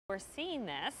We're seeing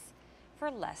this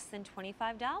for less than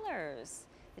 $25.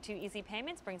 The 2 easy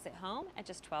payments brings it home at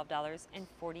just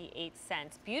 $12.48.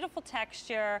 Beautiful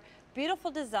texture,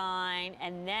 beautiful design,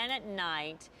 and then at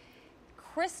night,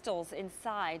 crystals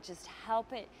inside just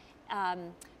help it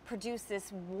produce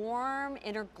this warm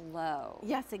inner glow.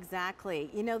 Yes, exactly.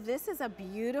 You know, this is a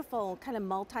beautiful kind of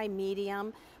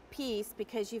multi-medium piece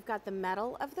because you've got the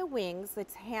metal of the wings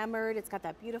that's hammered. It's got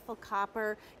that beautiful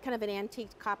copper, kind of an antique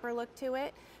copper look to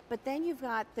it. But then you've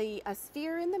got a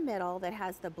sphere in the middle that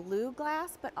has the blue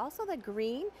glass, but also the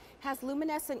green has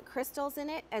luminescent crystals in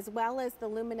it, as well as the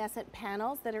luminescent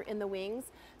panels that are in the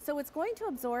wings. So it's going to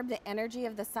absorb the energy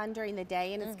of the sun during the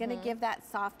day, and it's going to give that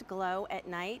soft glow at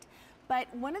night.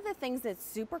 But one of the things that's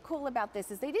super cool about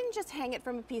this is they didn't just hang it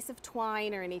from a piece of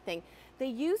twine or anything. They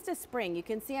used a spring. You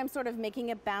can see I'm sort of making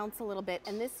it bounce a little bit,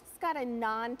 and this has got a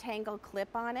non-tangle clip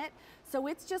on it. So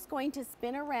it's just going to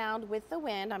spin around with the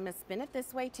wind. I'm going to spin it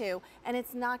this way too, and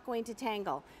it's not going to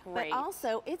tangle. Great. But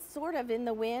also, it's sort of in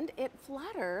the wind, it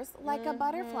flutters like a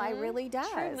butterfly really does.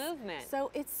 True movement.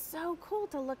 So it's so cool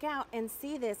to look out and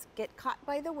see this get caught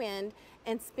by the wind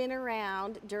and spin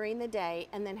around during the day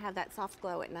and then have that soft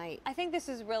glow at night. I think this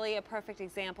is really a perfect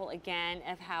example, again,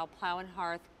 of how Plow and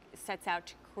Hearth sets out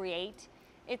to create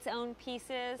its own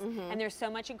pieces, and there's so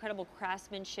much incredible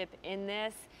craftsmanship in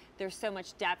this. There's so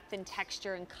much depth and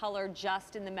texture and color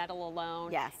just in the metal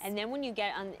alone. Yes. And then when you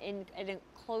get in a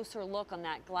closer look on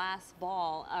that glass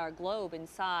ball or globe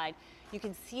inside, you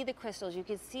can see the crystals, you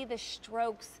can see the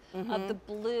strokes of the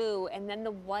blue, and then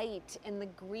the white and the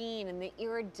green and the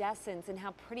iridescence, and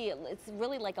how pretty it's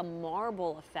really like a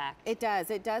marble effect. It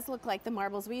does look like the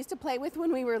marbles we used to play with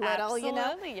when we were little. Absolutely, you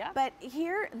know? yeah. But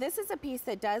here, this is a piece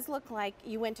that does look like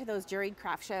you went to those juried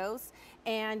craft shows,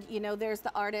 and you know, there's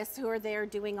the artists who are there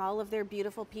doing all of their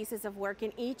beautiful pieces of work,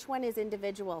 and each one is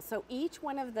individual. So each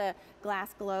one of the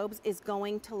glass globes is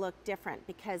going to look different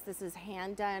because this is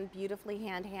hand done, beautifully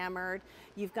hand hammered.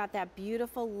 You've got that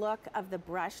beautiful look of the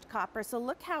brushed copper. So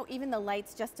look how even the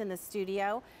lights just in the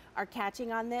studio are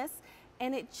catching on this.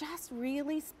 And it just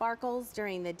really sparkles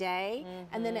during the day,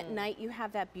 and then at night you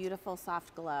have that beautiful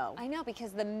soft glow. I know,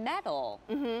 because the metal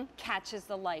catches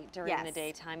the light during the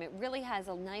daytime. It really has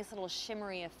a nice little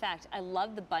shimmery effect. I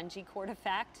love the bungee cord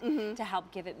effect to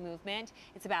help give it movement.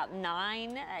 It's about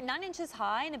 9 inches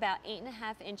high and about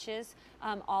 8.5 inches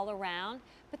all around.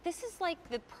 But this is like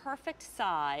the perfect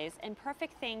size and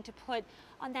perfect thing to put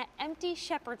on that empty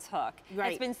shepherd's hook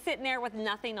that's been sitting there with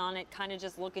nothing on it, kind of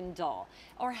just looking dull,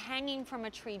 or hanging from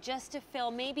a tree just to fill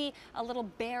maybe a little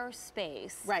bare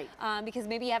space. Right. Because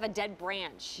maybe you have a dead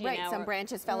branch. You know, some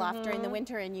branches fell off during the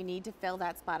winter and you need to fill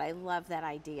that spot. I love that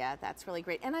idea. That's really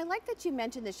great. And I like that you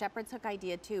mentioned the shepherd's hook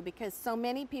idea too, because so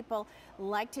many people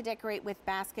like to decorate with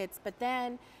baskets, but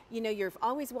then, you know, you're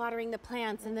always watering the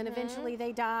plants and then eventually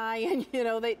they die and, you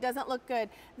know, it doesn't look good.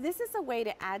 This is a way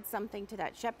to add something to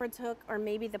that shepherd's hook, or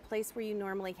maybe the place where you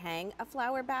normally hang a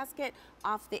flower basket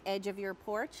off the edge of your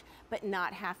porch, but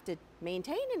not have to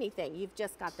maintain anything. You've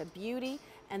just got the beauty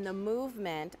and the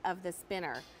movement of the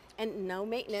spinner and no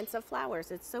maintenance of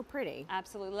flowers. It's so pretty.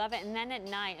 Absolutely love it. And then at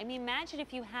night, I mean, imagine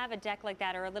if you have a deck like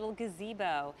that or a little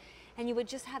gazebo and you would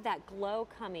just have that glow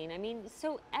coming. I mean,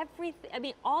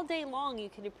 all day long you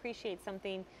could appreciate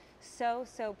something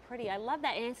so pretty. I love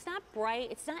that. And it's not bright,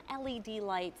 it's not LED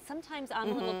lights. Sometimes I'm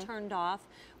a little turned off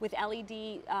with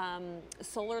LED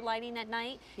solar lighting at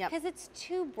night because it's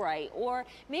too bright. Or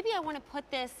maybe I want to put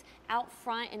this out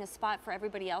front in a spot for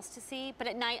everybody else to see, but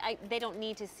at night they don't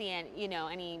need to see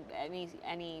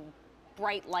any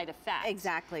bright light effect.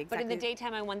 Exactly. But in the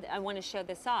daytime, I want to show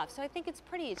this off. So I think it's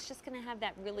pretty. It's just going to have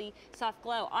that really soft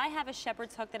glow. I have a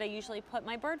shepherd's hook that I usually put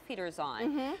my bird feeders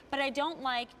on, but I don't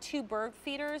like 2 bird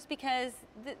feeders because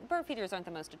the bird feeders aren't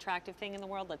the most attractive thing in the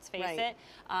world, let's face it,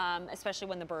 especially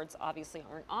when the birds obviously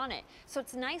aren't on it. So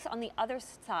it's nice on the other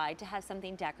side to have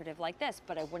something decorative like this,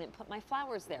 but I wouldn't put my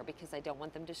flowers there because I don't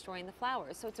want them destroying the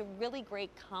flowers. So it's a really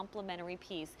great complementary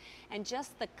piece, and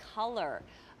just the color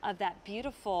of that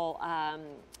beautiful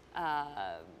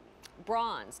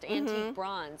bronzed, antique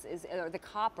bronze or the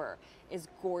copper is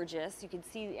gorgeous. You can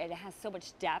see it has so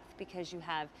much depth because you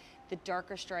have the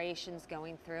darker striations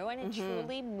going through, and it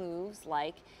truly moves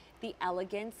like the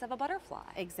elegance of a butterfly.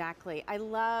 Exactly. I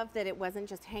love that it wasn't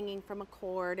just hanging from a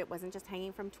cord, it wasn't just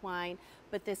hanging from twine,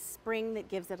 but this spring that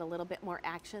gives it a little bit more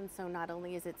action. So not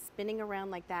only is it spinning around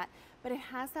like that, but it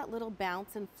has that little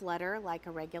bounce and flutter like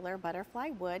a regular butterfly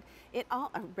would.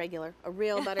 A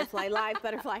real butterfly, live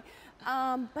butterfly.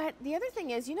 But the other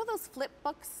thing is, you know those flip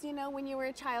books, you know, when you were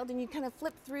a child and you kind of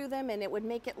flip through them and it would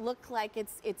make it look like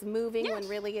it's moving when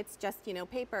really it's just, you know,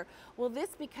 paper. Well, this,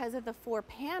 because of the 4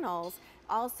 panels,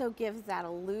 also gives that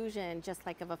illusion, just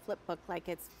like of a flip book, like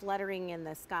it's fluttering in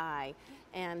the sky.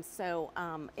 And so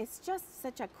it's just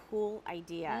such a cool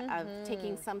idea of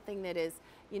taking something that is,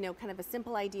 you know, kind of a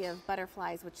simple idea of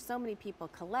butterflies, which so many people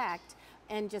collect,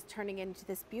 and just turning it into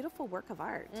this beautiful work of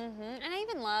art. And I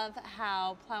even love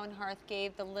how Plow and Hearth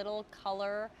gave the little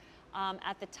color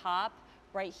at the top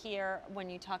right here when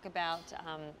you talk about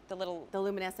the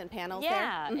luminescent panels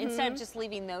yeah, there. instead of just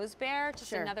leaving those bare, just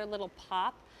Sure. another little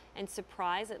pop and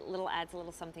surprise. It adds a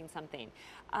little something something.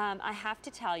 I have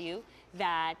to tell you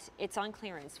that it's on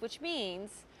clearance, which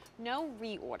means no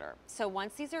reorder. So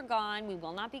once these are gone, we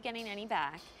will not be getting any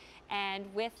back.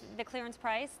 And with the clearance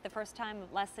price, the first time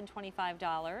less than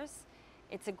 $25,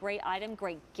 it's a great item,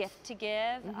 great gift to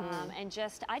give, and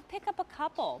just, I'd pick up a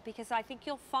couple because I think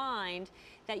you'll find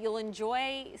that you'll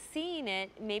enjoy seeing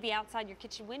it maybe outside your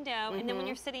kitchen window, and then when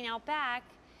you're sitting out back,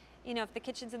 you know, if the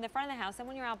kitchen's in the front of the house, and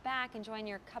when you're out back enjoying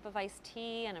your cup of iced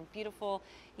tea on a beautiful,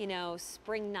 you know,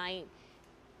 spring night,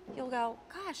 you'll go,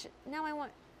 gosh, now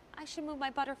I should move my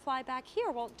butterfly back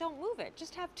here. Well, don't move it.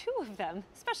 Just have two of them,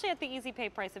 especially at the easy pay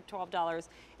price of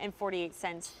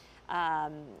 $12.48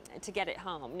 to get it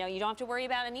home. No, you don't have to worry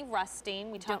about any rusting.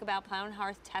 We talk about Plow and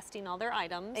Hearth testing all their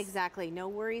items. Exactly. No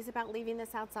worries about leaving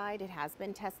this outside. It has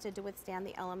been tested to withstand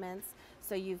the elements.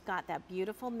 So you've got that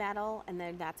beautiful metal, and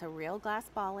then that's a real glass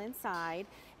ball inside.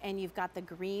 And you've got the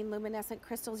green luminescent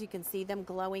crystals. You can see them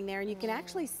glowing there, and you can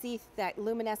actually see that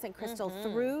luminescent crystal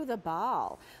through the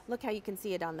ball. Look how you can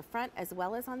see it on the front as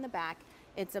well as on the back.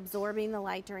 It's absorbing the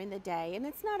light during the day, and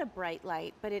it's not a bright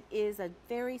light, but it is a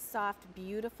very soft,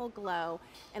 beautiful glow.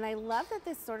 And I love that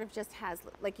this sort of just has,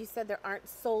 like you said, there aren't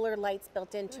solar lights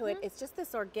built into it. It's just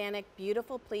this organic,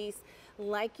 beautiful piece,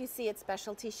 like you see at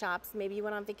specialty shops. Maybe you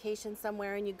went on vacation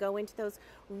somewhere and you go into those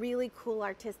really cool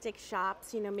artistic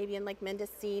shops, you know, maybe in like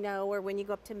Mendocino, or when you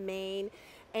go up to Maine,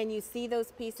 and you see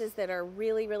those pieces that are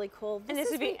really, really cool. And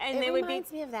this would be, and it they would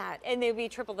reminds me of that. and they would be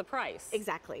triple the price.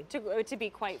 Exactly. To be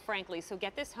quite frankly. So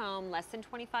get this home, less than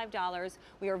 $25.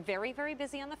 We are very, very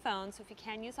busy on the phone, so if you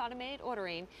can use automated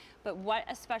ordering, but what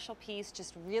a special piece,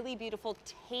 just really beautiful,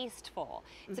 tasteful.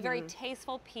 It's a very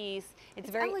tasteful piece. It's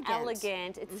very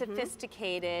elegant. It's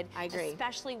sophisticated. I agree.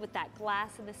 Especially with that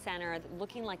glass in the center,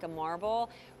 looking like a marble.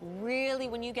 Really,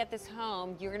 when you get this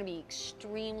home, you're gonna be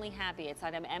extremely happy. It's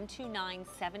item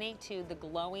M29782, the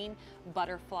glowing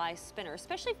butterfly spinner,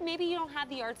 especially if maybe you don't have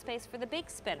the art space for the big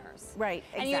spinners. Right,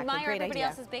 And you exactly. admire Great everybody idea.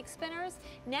 else's big spinners.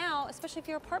 Now, especially if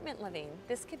you're apartment living,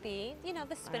 this could be, you know,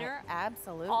 the spinner,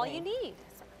 Absolutely. all you need.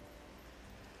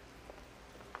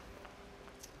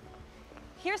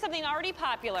 Here's something already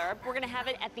popular. We're gonna have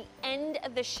it at the end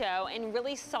of the show and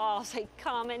really solves a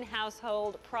common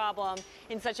household problem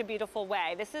in such a beautiful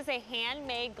way. This is a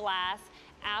handmade glass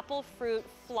apple fruit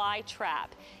fly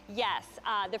trap. Yes,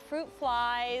 the fruit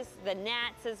flies, the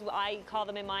gnats as I call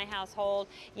them in my household,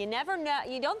 you never know,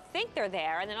 you don't think they're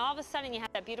there, and then all of a sudden you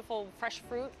have that beautiful fresh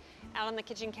fruit out on the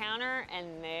kitchen counter,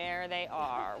 and there they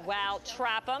are. Well,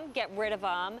 trap them, get rid of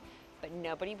them, but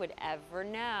nobody would ever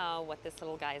know what this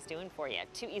little guy is doing for you.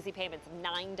 2 easy payments of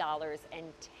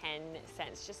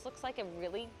 $9.10. Just looks like a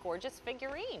really gorgeous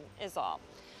figurine is all.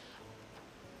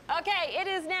 Okay, it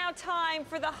is now time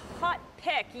for the hot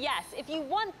pick. Yes, if you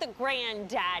want the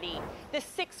granddaddy, the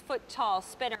 6-foot-tall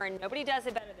spinner, and nobody does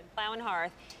it better than Plow and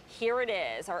Hearth, here it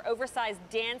is, our oversized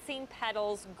Dancing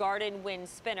Petals Garden Wind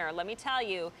Spinner. Let me tell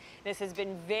you, this has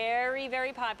been very,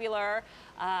 very popular.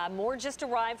 More just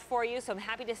arrived for you, so I'm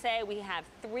happy to say we have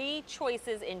 3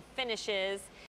 choices in finishes.